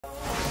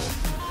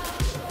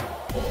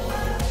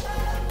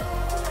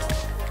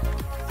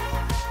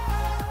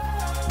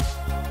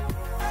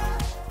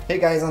Hey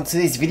guys, on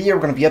today's video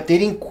we're going to be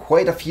updating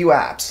quite a few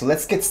apps. So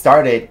let's get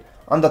started.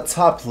 On the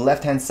top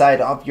left hand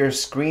side of your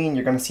screen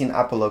you're going to see an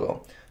Apple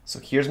logo. So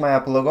here's my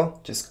Apple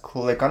logo, just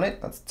click on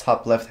it, that's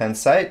top left hand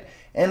side.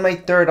 And my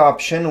third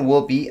option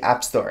will be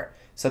App Store.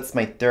 So that's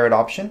my third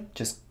option,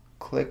 just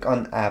click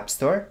on App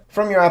Store.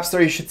 From your App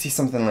Store you should see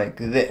something like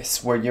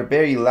this, where your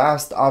very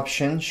last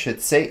option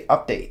should say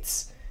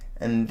Updates.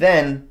 And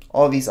then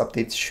all these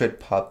updates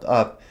should pop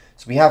up.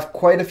 So we have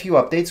quite a few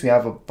updates. We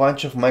have a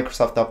bunch of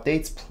Microsoft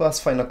updates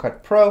plus Final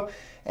Cut Pro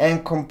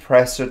and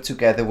Compressor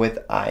together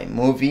with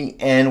iMovie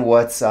and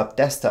WhatsApp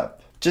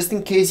Desktop. Just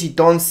in case you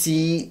don't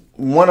see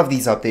one of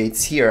these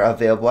updates here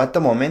available at the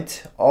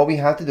moment, all we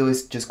have to do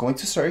is just go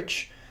into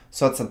search.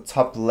 So it's on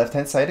top left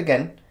hand side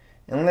again.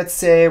 And let's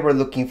say we're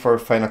looking for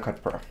Final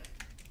Cut Pro.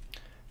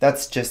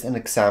 That's just an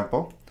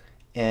example.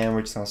 And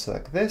we're just gonna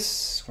select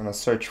this, we're gonna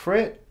search for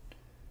it.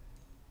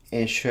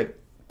 It should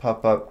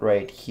pop up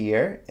right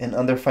here, and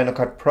under Final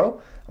Cut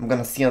Pro I'm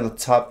gonna see on the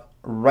top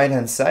right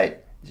hand side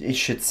it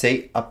should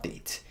say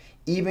update.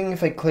 Even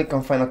if I click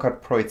on Final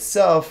Cut Pro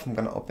itself, I'm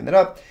gonna open it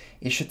up,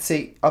 it should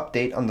say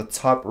update on the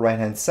top right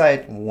hand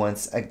side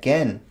once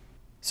again.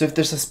 So if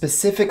there's a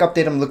specific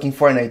update I'm looking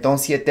for and I don't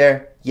see it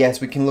there, yes,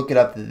 we can look it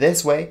up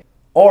this way,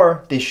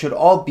 or they should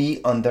all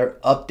be under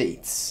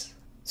updates.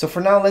 So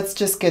for now let's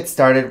just get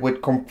started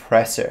with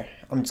Compressor.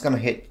 I'm just gonna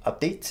hit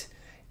update.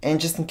 And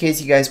just in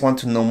case you guys want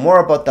to know more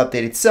about the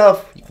update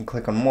itself, you can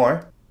click on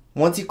more.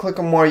 Once you click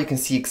on more, you can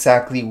see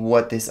exactly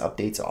what this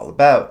update's all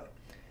about.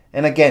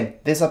 And again,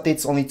 this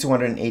update's only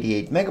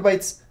 288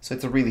 megabytes, so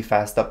it's a really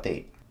fast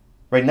update.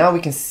 Right now we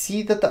can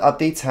see that the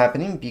update's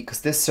happening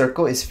because this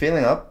circle is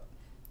filling up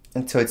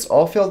until it's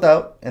all filled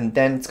out, and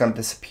then it's gonna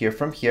disappear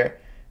from here,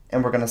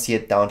 and we're gonna see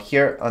it down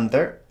here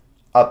under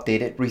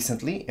updated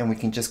recently, and we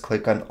can just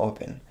click on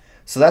open.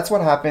 So that's what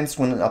happens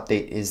when an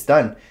update is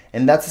done.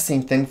 And that's the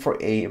same thing for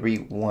every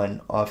one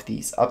of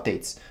these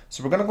updates.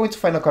 So we're going to go into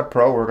Final Cut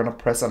Pro, we're going to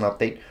press on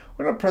update,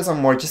 we're going to press on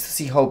more just to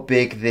see how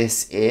big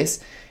this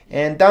is.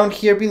 And down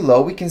here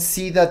below we can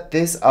see that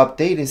this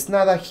update is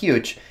not that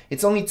huge.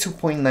 It's only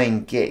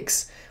 2.9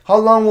 gigs. How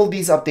long will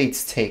these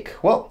updates take?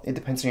 Well, it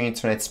depends on your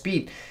internet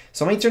speed.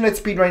 So my internet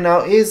speed right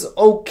now is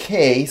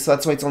okay, so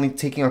that's why it's only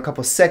taking a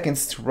couple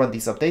seconds to run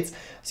these updates.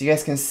 So you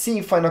guys can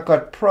see Final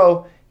Cut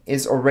Pro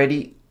is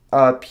already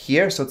up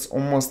here, so it's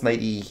almost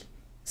 90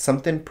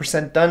 something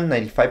percent done,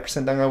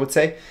 95% done I would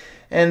say,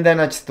 and then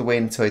I just have to wait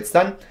until it's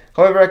done.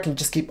 However, I can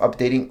just keep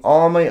updating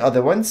all my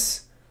other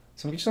ones,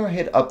 so I'm just gonna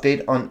hit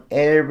update on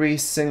every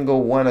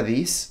single one of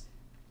these,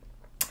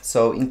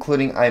 so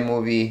including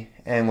iMovie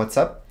and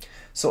WhatsApp.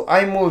 So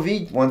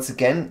iMovie, once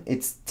again,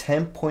 it's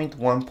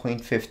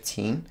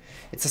 10.1.15.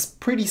 it's a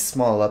pretty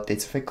small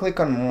update, so if I click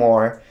on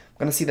more, I'm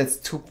gonna see that's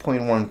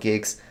 2.1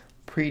 gigs.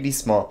 Pretty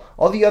small.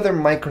 All the other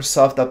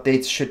Microsoft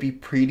updates should be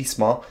pretty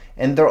small,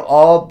 and they're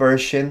all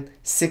version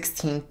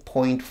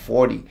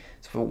 16.40.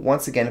 So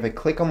once again, if I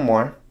click on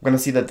more, I'm gonna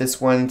see that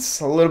this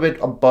one's a little bit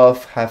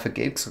above half a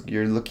gig, so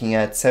you're looking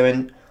at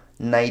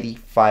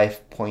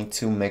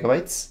 795.2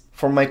 megabytes.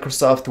 For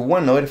Microsoft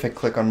OneNote, if I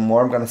click on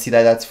more, I'm gonna see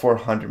that that's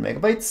 400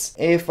 megabytes.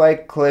 If I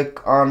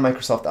click on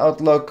Microsoft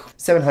Outlook,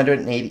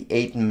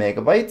 788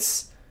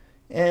 megabytes.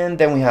 And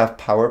then we have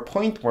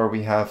PowerPoint, where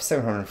we have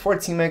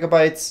 714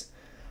 megabytes.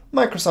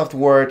 Microsoft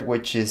Word,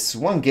 which is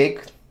 1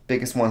 gig,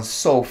 biggest one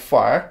so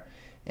far.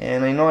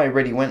 And I know I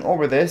already went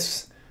over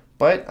this,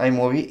 but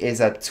iMovie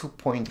is at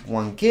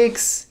 2.1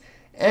 gigs.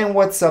 And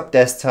WhatsApp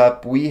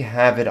Desktop, we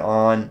have it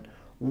on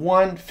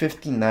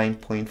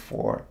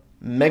 159.4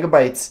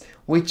 megabytes,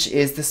 which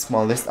is the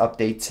smallest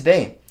update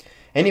today.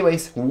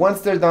 Anyways,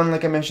 once they're done,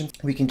 like I mentioned,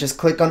 we can just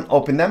click on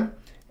open them.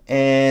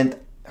 And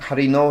how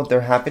do you know they're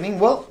happening?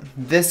 Well,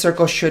 this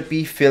circle should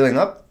be filling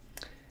up.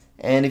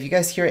 And if you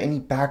guys hear any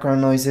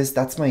background noises,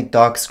 that's my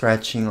dog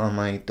scratching on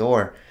my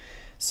door.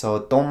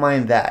 So don't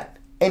mind that.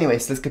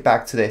 Anyways, let's get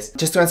back to this.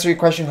 Just to answer your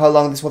question, how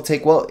long this will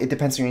take? Well, it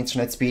depends on your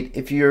internet speed.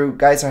 If you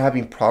guys are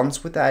having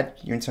problems with that,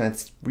 your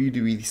internet's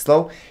really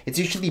slow, it's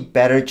usually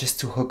better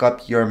just to hook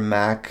up your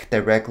Mac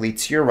directly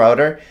to your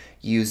router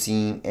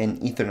using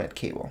an Ethernet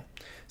cable.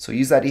 So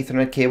use that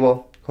Ethernet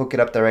cable, hook it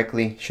up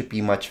directly, should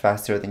be much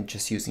faster than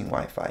just using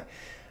Wi-Fi.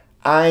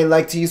 I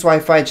like to use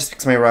Wi-Fi just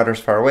because my router's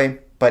far away.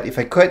 But if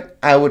I could,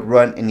 I would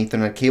run an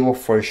Ethernet cable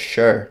for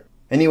sure.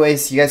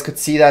 Anyways, you guys could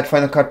see that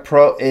Final Cut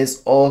Pro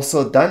is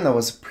also done. That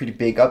was a pretty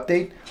big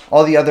update.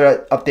 All the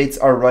other updates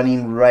are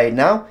running right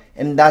now.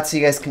 And that's how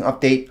you guys can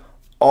update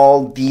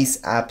all these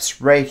apps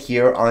right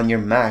here on your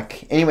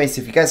Mac. Anyways,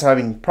 if you guys are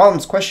having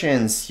problems,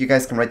 questions, you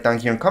guys can write down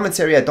here in the comments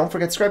area. Don't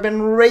forget to subscribe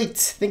and rate.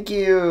 Thank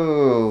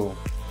you.